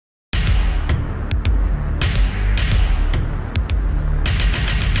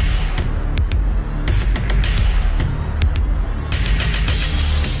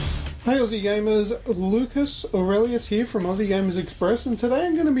Aussie Gamers, Lucas Aurelius here from Aussie Gamers Express, and today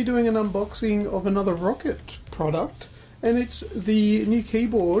I'm going to be doing an unboxing of another ROCCAT product, and it's the new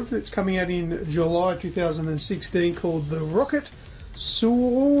keyboard that's coming out in July 2016 called the ROCCAT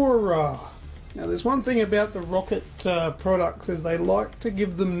Suora. Now there's one thing about the ROCCAT products is they like to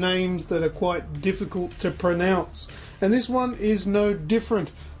give them names that are quite difficult to pronounce, and this one is no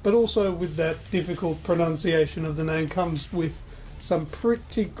different, but also with that difficult pronunciation of the name comes with some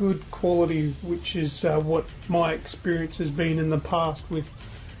pretty good quality, which is what my experience has been in the past with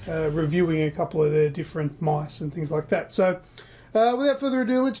reviewing a couple of their different mice and things like that. So without further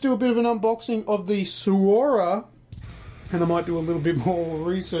ado, let's do a bit of an unboxing of the Suora, and I might do a little bit more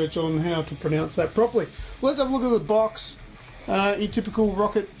research on how to pronounce that properly. Let's have a look at the box. In typical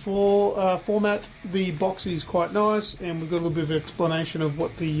ROCCAT format, the box is quite nice, and we've got a little bit of explanation of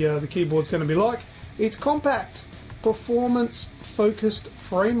what the keyboard's going to be like. It's compact, performance focused,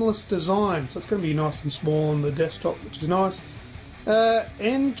 frameless design, so it's going to be nice and small on the desktop, which is nice.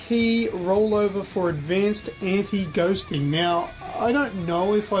 N key rollover for advanced anti-ghosting. Now, I don't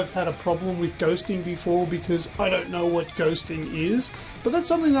know if I've had a problem with ghosting before because I don't know what ghosting is, but that's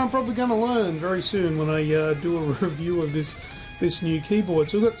something that I'm probably going to learn very soon when I do a review of this new keyboard.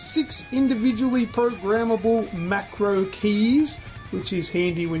 So we've got 6 individually programmable macro keys, which is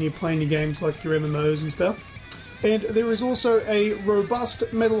handy when you're playing your games like your MMOs and stuff. And there is also a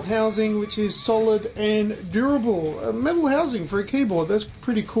robust metal housing, which is solid and durable. A metal housing for a keyboard, that's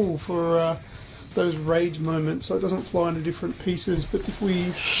pretty cool for those rage moments, so it doesn't fly into different pieces. But if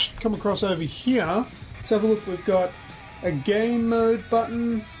we come across over here, let's have a look. We've got a game mode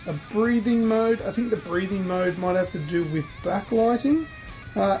button, a breathing mode. I think the breathing mode might have to do with backlighting.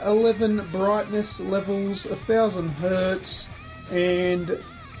 11 brightness levels, 1000 hertz, and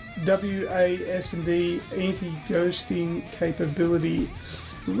WASD anti-ghosting capability.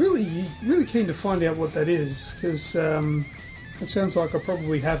 Really keen to find out what that is, because it sounds like I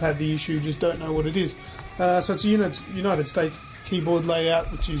probably have had the issue, just don't know what it is. So it's a United States keyboard layout,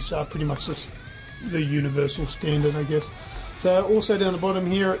 which is pretty much just the universal standard, I guess. So also down the bottom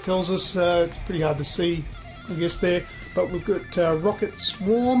here it tells us, it's pretty hard to see, I guess there, but we've got ROCCAT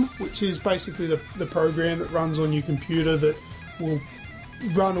Swarm, which is basically the program that runs on your computer that will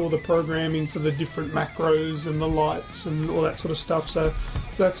run all the programming for the different macros and the lights and all that sort of stuff. So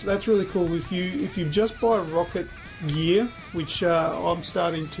that's really cool. If you just buy ROCCAT gear, which I'm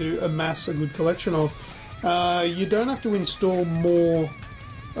starting to amass a good collection of, you don't have to install more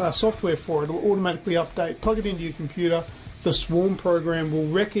software for it. It'll automatically update. Plug it into your computer. The Swarm program will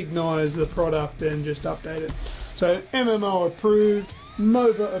recognize the product and just update it. So MMO approved,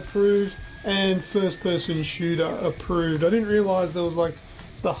 MOBA approved, and first-person shooter approved. I didn't realize there was like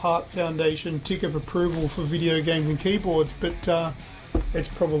the Heart Foundation tick of approval for video games and keyboards, but it's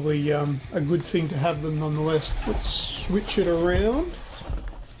probably a good thing to have them nonetheless. Let's switch it around.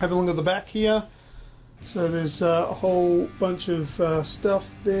 Have a look at the back here. So there's a whole bunch of stuff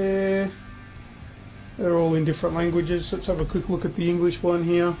there. They're all in different languages. Let's have a quick look at the English one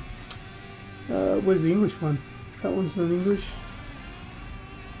here. Where's the English one? That one's not English.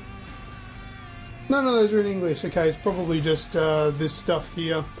 None of those are in English. Okay, it's probably just this stuff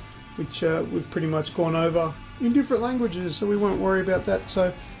here, which we've pretty much gone over in different languages, so we won't worry about that.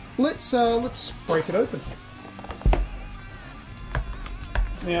 So let's break it open.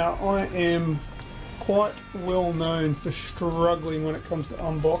 Now, I am quite well known for struggling when it comes to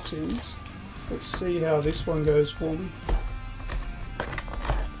unboxings. Let's see how this one goes for me.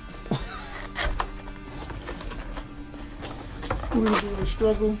 A little bit of a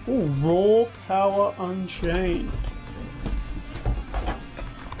struggle. Oh, Raw Power Unchained.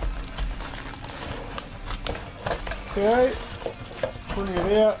 Okay, pulling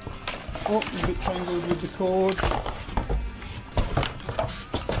it out. Oh, a bit tangled with the cord.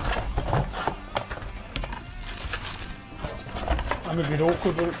 I'm a bit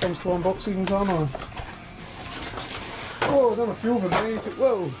awkward when it comes to unboxings, aren't I? Oh, I don't feel beneath it.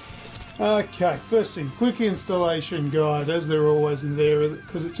 Whoa. Okay, first thing, quick installation guide, as they're always in there,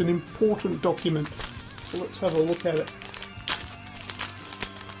 because it's an important document. So let's have a look at it.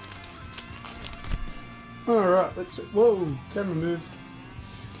 Alright, let's see. Whoa, camera moved.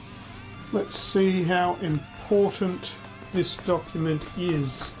 Let's see how important this document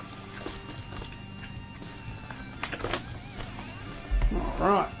is.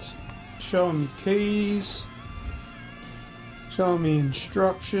 Alright, show me keys. Show me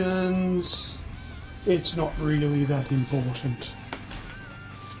instructions. It's not really that important.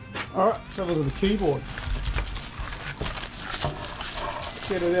 Alright, let's have a look at the keyboard.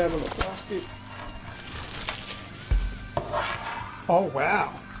 Get it out of the plastic. Oh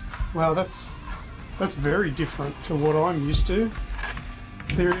wow. Wow, that's very different to what I'm used to.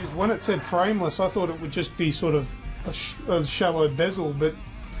 There is, when it said frameless, I thought it would just be sort of a shallow bezel, but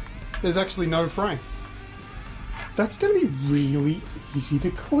there's actually no frame. That's going to be really easy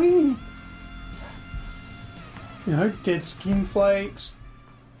to clean. You know, dead skin flakes,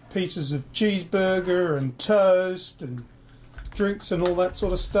 pieces of cheeseburger and toast and drinks and all that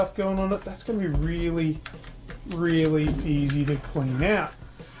sort of stuff going on it. That's going to be really, really easy to clean out.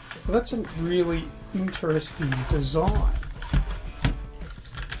 So that's a really interesting design.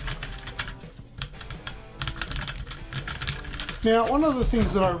 Now, one of the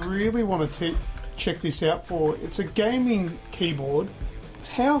things that I really want to check this out for, it's a gaming keyboard.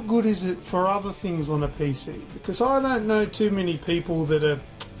 How good is it for other things on a PC? Because I don't know too many people that are,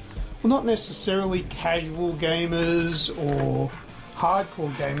 well, not necessarily casual gamers or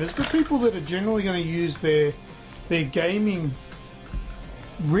hardcore gamers, but people that are generally going to use their gaming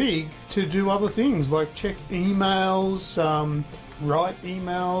rig to do other things, like check emails, write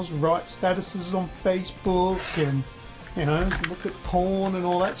emails, write statuses on Facebook, and you know, look at porn and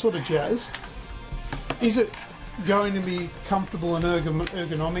all that sort of jazz. Is it going to be comfortable and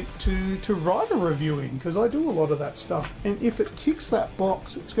ergonomic to write a review in? Because I do a lot of that stuff, and if it ticks that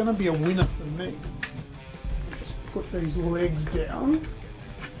box, it's going to be a winner for me. Just put these legs down.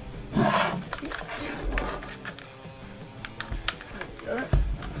 There we go.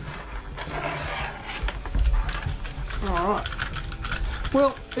 Alright.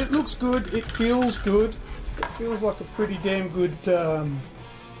 Well, it looks good, it feels good. It feels like a pretty damn good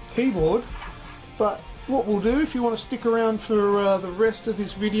keyboard, but what we'll do, if you want to stick around for the rest of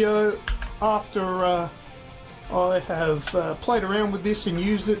this video after I have played around with this and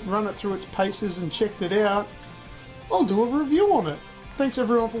used it, run it through its paces and checked it out, I'll do a review on it. Thanks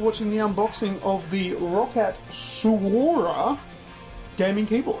everyone for watching the unboxing of the ROCCAT Suora gaming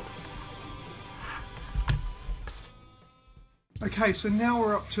keyboard. Okay, so now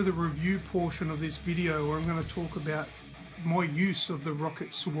we're up to the review portion of this video where I'm going to talk about my use of the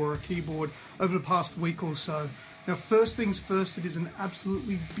ROCCAT Suora keyboard over the past week or so. Now, first things first, it is an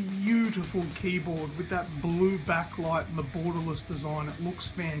absolutely beautiful keyboard with that blue backlight and the borderless design. It looks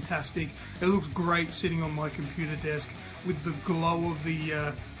fantastic. It looks great sitting on my computer desk with the glow of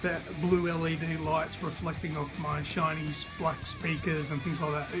the blue LED lights reflecting off my shiny black speakers and things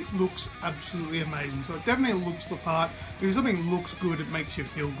like that. It looks absolutely amazing. So it definitely looks the part. If something looks good, it makes you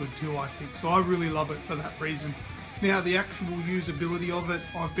feel good too, I think. So I really love it for that reason. Now, the actual usability of it,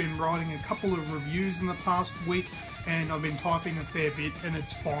 I've been writing a couple of reviews in the past week and I've been typing a fair bit and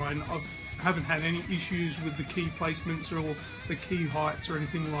it's fine. I haven't had any issues with the key placements or the key heights or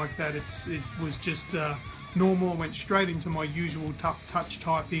anything like that. It was just normal. I went straight into my usual touch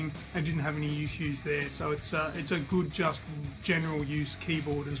typing and didn't have any issues there. So it's a good, just general use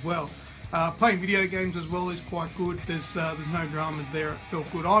keyboard as well. Playing video games as well is quite good. There's no dramas there. It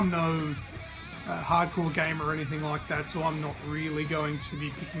felt good. I'm no hardcore gamer or anything like that, so I'm not really going to be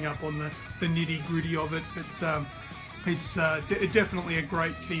picking up on the nitty gritty of it, but it's definitely a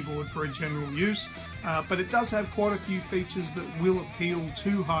great keyboard for a general use, but it does have quite a few features that will appeal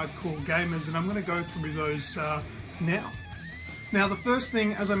to hardcore gamers, and I'm going to go through those now. Now, the first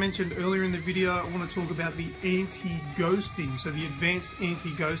thing, as I mentioned earlier in the video, I want to talk about the anti-ghosting, so the advanced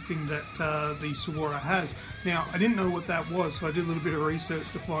anti-ghosting that the Suora has. Now, I didn't know what that was, so I did a little bit of research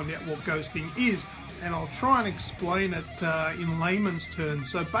to find out what ghosting is, and I'll try and explain it in layman's terms.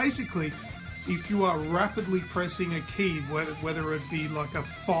 So basically, if you are rapidly pressing a key, whether it be like a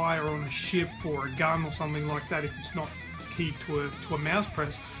fire on a ship or a gun or something like that, if it's not keyed to a mouse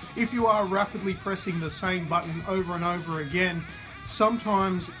press, if you are rapidly pressing the same button over and over again,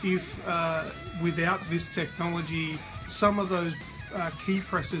 sometimes if without this technology, some of those key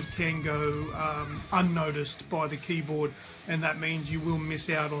presses can go unnoticed by the keyboard, and that means you will miss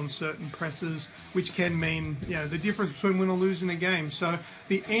out on certain presses, which can mean, you know, the difference between win or lose in a game. So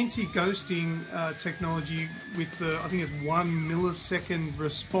the anti-ghosting technology with the, I think it's 1 millisecond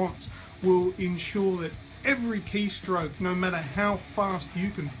response, will ensure that every keystroke, no matter how fast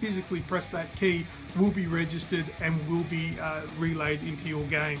you can physically press that key, will be registered and will be relayed into your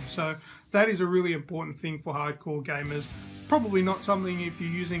game. So that is a really important thing for hardcore gamers. Probably not something if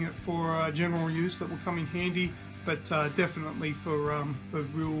you're using it for general use that will come in handy, but definitely for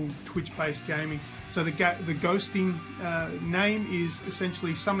real Twitch-based gaming. So the ghosting name is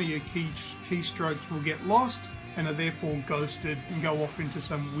essentially some of your keystrokes will get lost and are therefore ghosted and go off into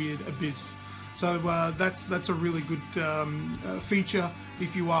some weird abyss. So that's a really good feature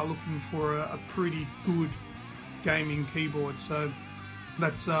if you are looking for a pretty good gaming keyboard. So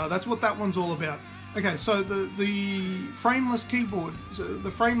that's what that one's all about. Okay, so the frameless keyboard, so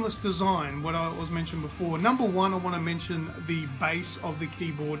the frameless design, what I was mentioned before. Number one, I want to mention the base of the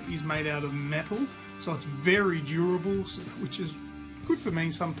keyboard is made out of metal, so it's very durable, which is good for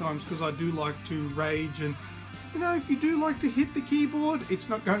me sometimes because I do like to rage, and you know, if you do like to hit the keyboard, it's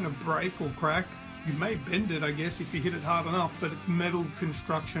not going to break or crack. You may bend it, I guess, if you hit it hard enough, but it's metal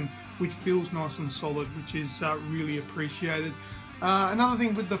construction, which feels nice and solid, which is really appreciated. Another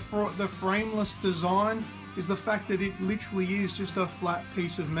thing with the frameless design is the fact that it literally is just a flat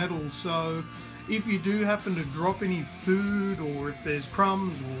piece of metal. So if you do happen to drop any food, or if there's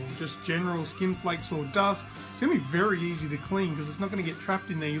crumbs or just general skin flakes or dust, it's going to be very easy to clean because it's not going to get trapped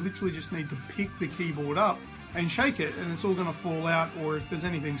in there. You literally just need to pick the keyboard up and shake it, and it's all going to fall out. Or if there's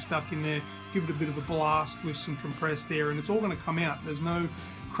anything stuck in there, give it a bit of a blast with some compressed air, and it's all going to come out. There's no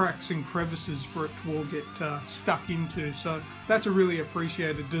cracks and crevices for it to all get stuck into. So that's a really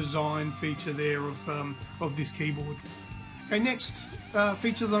appreciated design feature there of this keyboard. Okay, next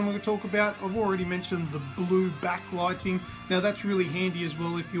feature that I'm going to talk about, I've already mentioned the blue backlighting. Now that's really handy as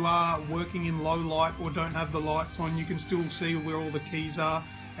well if you are working in low light or don't have the lights on. You can still see where all the keys are,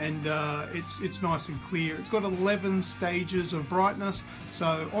 and it's nice and clear. It's got 11 stages of brightness,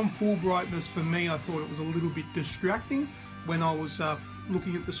 so on full brightness for me I thought it was a little bit distracting when I was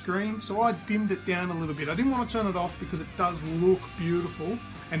looking at the screen, so I dimmed it down a little bit. I didn't want to turn it off because it does look beautiful,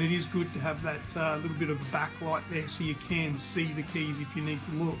 and it is good to have that little bit of backlight there so you can see the keys if you need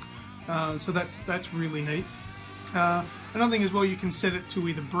to look. So that's really neat. Another thing as well, you can set it to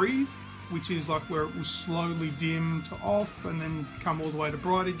either breathe, which is like where it will slowly dim to off and then come all the way to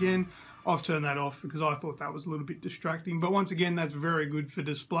bright again. I've turned that off because I thought that was a little bit distracting, but once again, that's very good for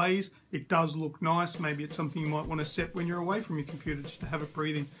displays. It does look nice. Maybe it's something you might want to set when you're away from your computer just to have it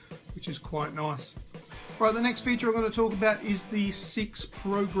breathing, which is quite nice. Right, the next feature I'm going to talk about is the 6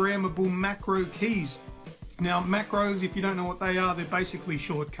 programmable macro keys. Now, macros, if you don't know what they are, they're basically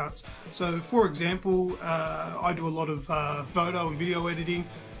shortcuts. So for example, I do a lot of photo and video editing.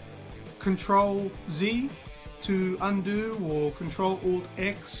 Control Z to undo, or Control Alt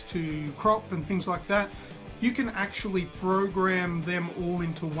X to crop and things like that. You can actually program them all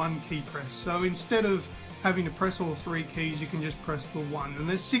into one key press. So instead of having to press all 3 keys, you can just press the one. And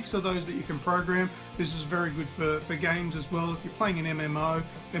there's 6 of those that you can program. This is very good for games as well. If you're playing an MMO,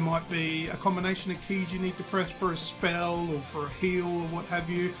 there might be a combination of keys you need to press for a spell or for a heal or what have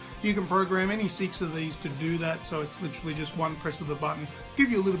you. You can program any 6 of these to do that, so it's literally just one press of the button. Give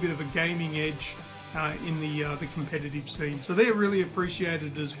you a little bit of a gaming edge in the competitive scene. So they're really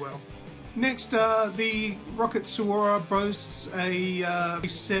appreciated as well. Next, the ROCCAT Suora boasts a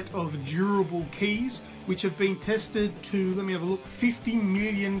set of durable keys which have been tested to, let me have a look, 50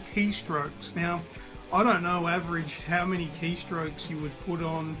 million keystrokes. Now, I don't know average how many keystrokes you would put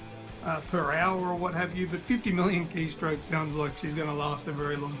on per hour or what have you, but 50 million keystrokes sounds like she's going to last a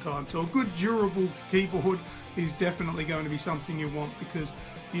very long time. So a good durable keyboard is definitely going to be something you want, because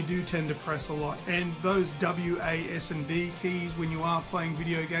you do tend to press a lot. And those W, A, S and D keys, when you are playing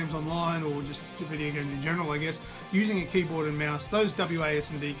video games online, or just video games in general, I guess, using a keyboard and mouse, those W, A, S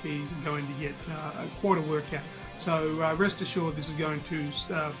and D keys are going to get quite a workout. So rest assured this is going to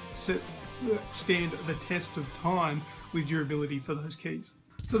stand the test of time with durability for those keys.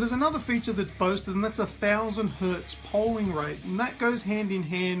 So there's another feature that's boasted, and that's a 1000 Hertz polling rate, and that goes hand in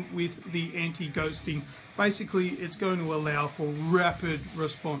hand with the anti-ghosting. Basically, it's going to allow for rapid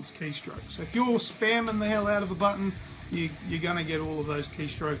response keystrokes. So if you're spamming the hell out of a button, you're going to get all of those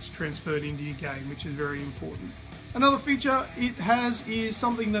keystrokes transferred into your game, which is very important. Another feature it has is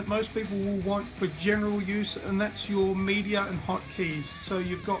something that most people will want for general use, and that's your media and hotkeys. So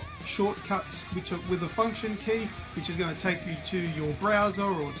you've got shortcuts which are with a function key, which is going to take you to your browser,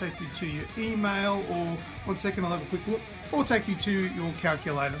 or take you to your email, or one second, I'll have a quick look, or take you to your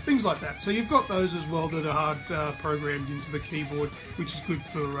calculator, things like that. So you've got those as well that are hard programmed into the keyboard, which is good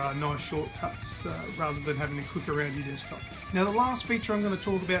for nice shortcuts rather than having to click around your desktop. Now the last feature I'm going to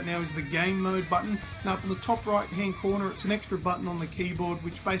talk about now is the game mode button. Now up in the top right hand corner, it's an extra button on the keyboard,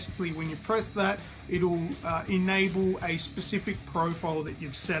 which basically when you press that, it'll enable a specific profile that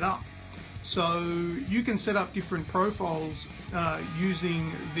you've set up. So you can set up different profiles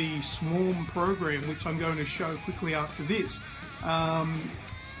using the Swarm program, which I'm going to show quickly after this.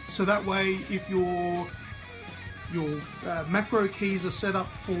 So that way, if your macro keys are set up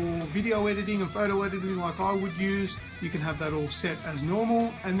for video editing and photo editing like I would use, you can have that all set as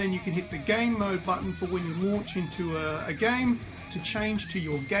normal, and then you can hit the game mode button for when you launch into a game to change to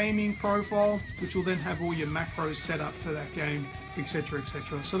your gaming profile, which will then have all your macros set up for that game, etc,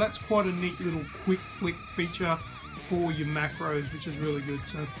 etc. So that's quite a neat little quick flick feature for your macros, which is really good.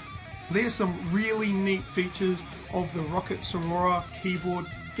 So There's some really neat features of the ROCCAT Suora keyboard,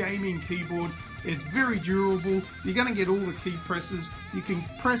 gaming keyboard. It's very durable. You're going to get all the key presses. You can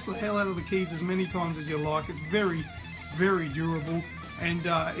press the hell out of the keys as many times as you like. It's very, very durable, and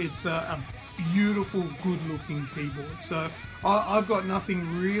it's a beautiful, good-looking keyboard. So I've got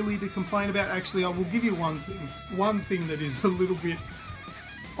nothing really to complain about. Actually, I will give you one thing that is a little bit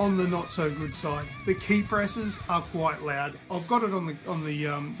on the not so good side. The key presses are quite loud. I've got it on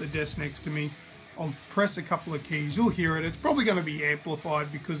the desk next to me. I'll press a couple of keys, you'll hear it. It's probably going to be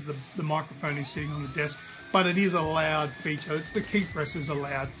amplified because the microphone is sitting on the desk, but it is a loud feature. It's the key presses are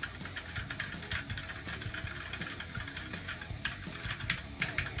loud.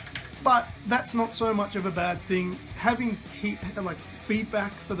 But that's not so much of a bad thing. Having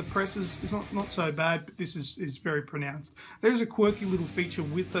feedback for the presses is not so bad, but this is very pronounced. There's a quirky little feature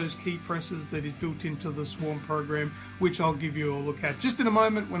with those key presses that is built into the Swarm program, which I'll give you a look at just in a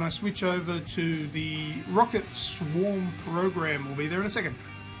moment when I switch over to the ROCCAT Swarm program. We'll be there in a second.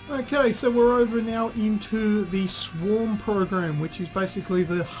 Okay, so we're over now into the Swarm program, which is basically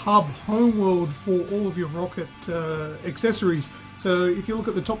the hub homeworld for all of your ROCCAT accessories. So if you look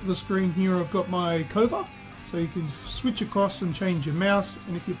at the top of the screen here, I've got my cover, so you can switch across and change your mouse,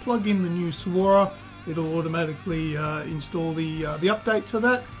 and if you plug in the new Suora, it'll automatically install the update for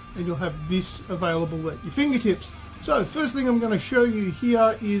that, and you'll have this available at your fingertips. So first thing I'm going to show you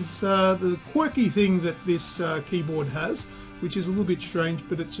here is the quirky thing that this keyboard has, which is a little bit strange,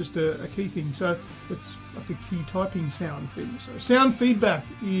 but it's just a key thing. So it's like a key typing sound thing. So sound feedback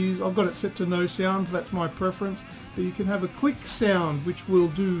is, I've got it set to no sound, that's my preference, but you can have a click sound which will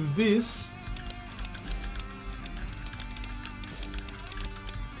do this,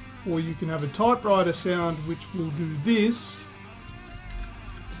 or you can have a typewriter sound which will do this,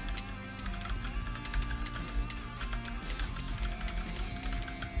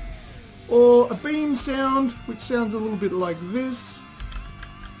 or a beam sound which sounds a little bit like this,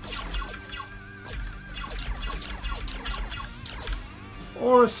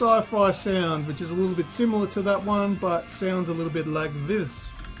 or a sci-fi sound which is a little bit similar to that one but sounds a little bit like this.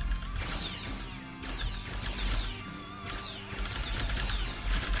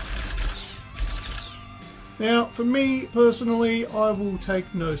 Now, for me personally, I will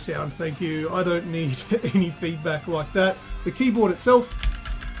take no sound, thank you. I don't need any feedback like that. The keyboard itself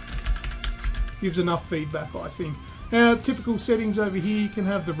gives enough feedback, I think. Now, typical settings over here, you can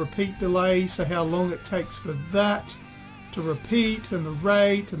have the repeat delay, so how long it takes for that to repeat, and the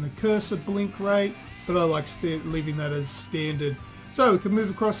rate, and the cursor blink rate, but I like leaving that as standard. So we can move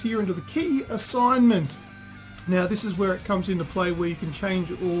across here into the key assignment. Now, this is where it comes into play, where you can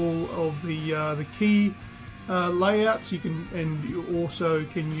change all of the key layouts. You can, and you also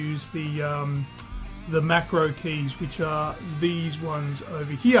can use the macro keys, which are these ones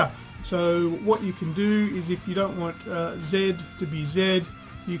over here. So what you can do is, if you don't want Z to be Z,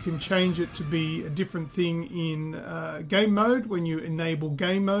 you can change it to be a different thing in game mode. When you enable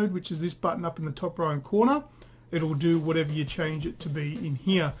game mode, which is this button up in the top right corner, it'll do whatever you change it to be in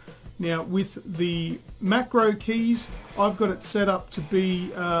here. Now, with the macro keys, I've got it set up to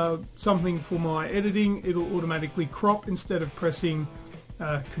be something for my editing. It'll automatically crop instead of pressing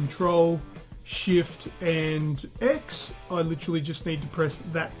Control, Shift and X. I literally just need to press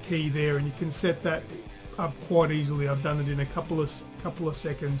that key there, and you can set that up quite easily. I've done it in a couple of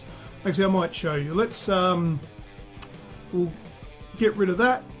seconds. Actually, I might show you. Let's we'll get rid of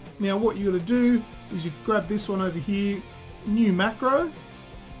that. Now, what you got to do is you grab this one over here, new macro,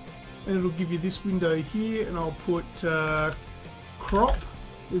 and it'll give you this window here, and I'll put crop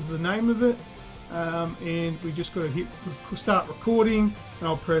is the name of it, and we just got to hit start recording, and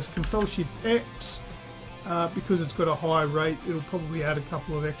I'll press Control Shift X. Because it's got a high rate, it'll probably add a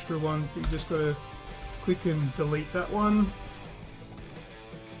couple of extra ones, but you just got to click and delete that one,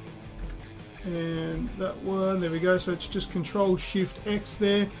 and that one, there we go. So it's just Control Shift X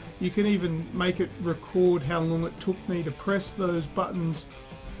there. You can even make it record how long it took me to press those buttons,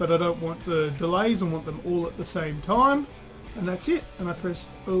 but I don't want the delays, I want them all at the same time, and that's it, and I press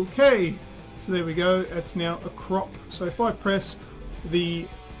OK. So there we go, it's now a crop. So if I press the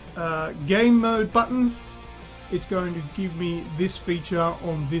game mode button, it's going to give me this feature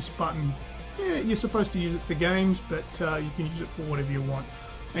on this button. Yeah, you're supposed to use it for games, but you can use it for whatever you want.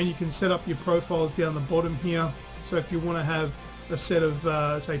 And you can set up your profiles down the bottom here. So if you want to have a set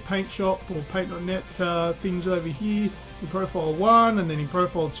of say Paint Shop or Paint.net things over here in profile 1, and then in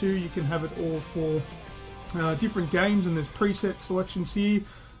profile 2 you can have it all for different games, and there's preset selections here,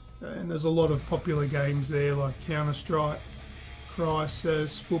 and there's a lot of popular games there like Counter-Strike,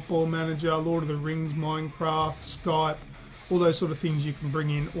 Crisis, Football Manager, Lord of the Rings, Minecraft, Skype, all those sort of things you can bring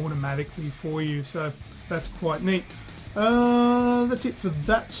in automatically for you, so that's quite neat. That's it for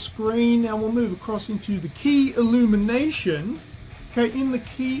that screen. Now we'll move across into the key illumination. Okay, in the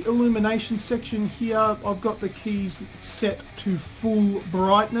key illumination section here, I've got the keys set to full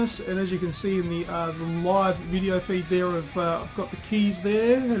brightness, and as you can see in the live video feed there, I've got the keys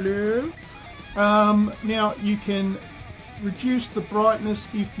there. Hello. Now you can reduce the brightness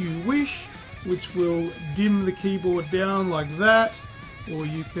if you wish, which will dim the keyboard down like that, or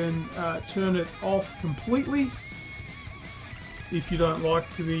you can turn it off completely if you don't like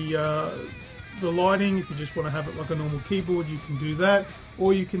the lighting. If you just want to have it like a normal keyboard, you can do that,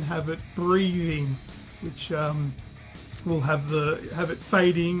 or you can have it breathing, which will have it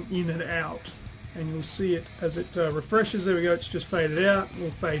fading in and out, and you'll see it as it refreshes. There we go, it's just faded out.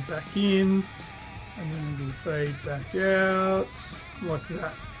 We'll fade back in, and then we'll fade back out like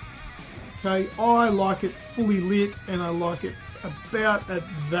that. Okay, I like it fully lit, and I like it about at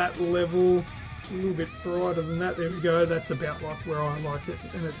that level. A little bit brighter than that. There we go, that's about like where I like it,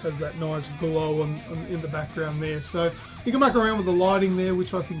 and it has that nice glow in the background there. So you can muck around with the lighting there,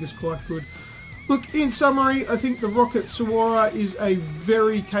 which I think is quite good. Look, in summary, I think the ROCCAT Suora is a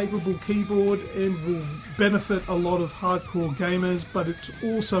very capable keyboard and will benefit a lot of hardcore gamers, but it's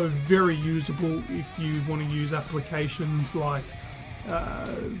also very usable if you want to use applications like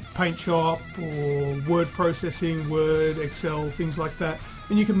Paint Shop or word processing, Word, Excel, things like that.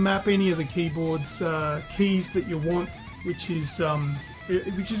 And you can map any of the keyboard's keys that you want, which is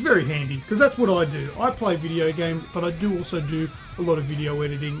very handy, because that's what I do. I play video games, but I do also do a lot of video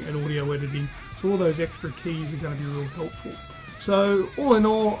editing and audio editing, so all those extra keys are going to be real helpful. So all in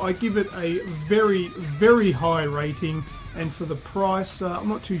all, I give it a very, very high rating, and for the price, I'm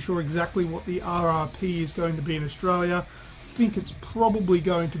not too sure exactly what the RRP is going to be in Australia. I think it's probably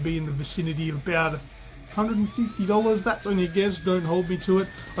going to be in the vicinity of about $150. That's only a guess, don't hold me to it.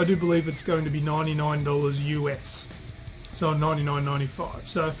 I do believe it's going to be $99 US, so $99.95.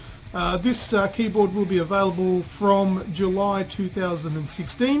 So this keyboard will be available from July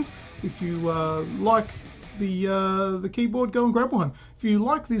 2016. If you like the keyboard, go and grab one. If you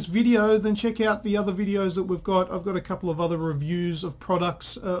like this video, then check out the other videos that we've got. I've got a couple of other reviews of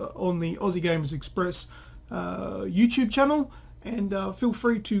products on the Aussie Gamers Express YouTube channel. And feel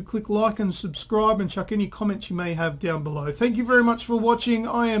free to click like and subscribe, and chuck any comments you may have down below. Thank you very much for watching.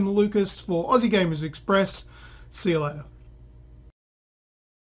 I am Lucas for Aussie Gamers Express. See you later.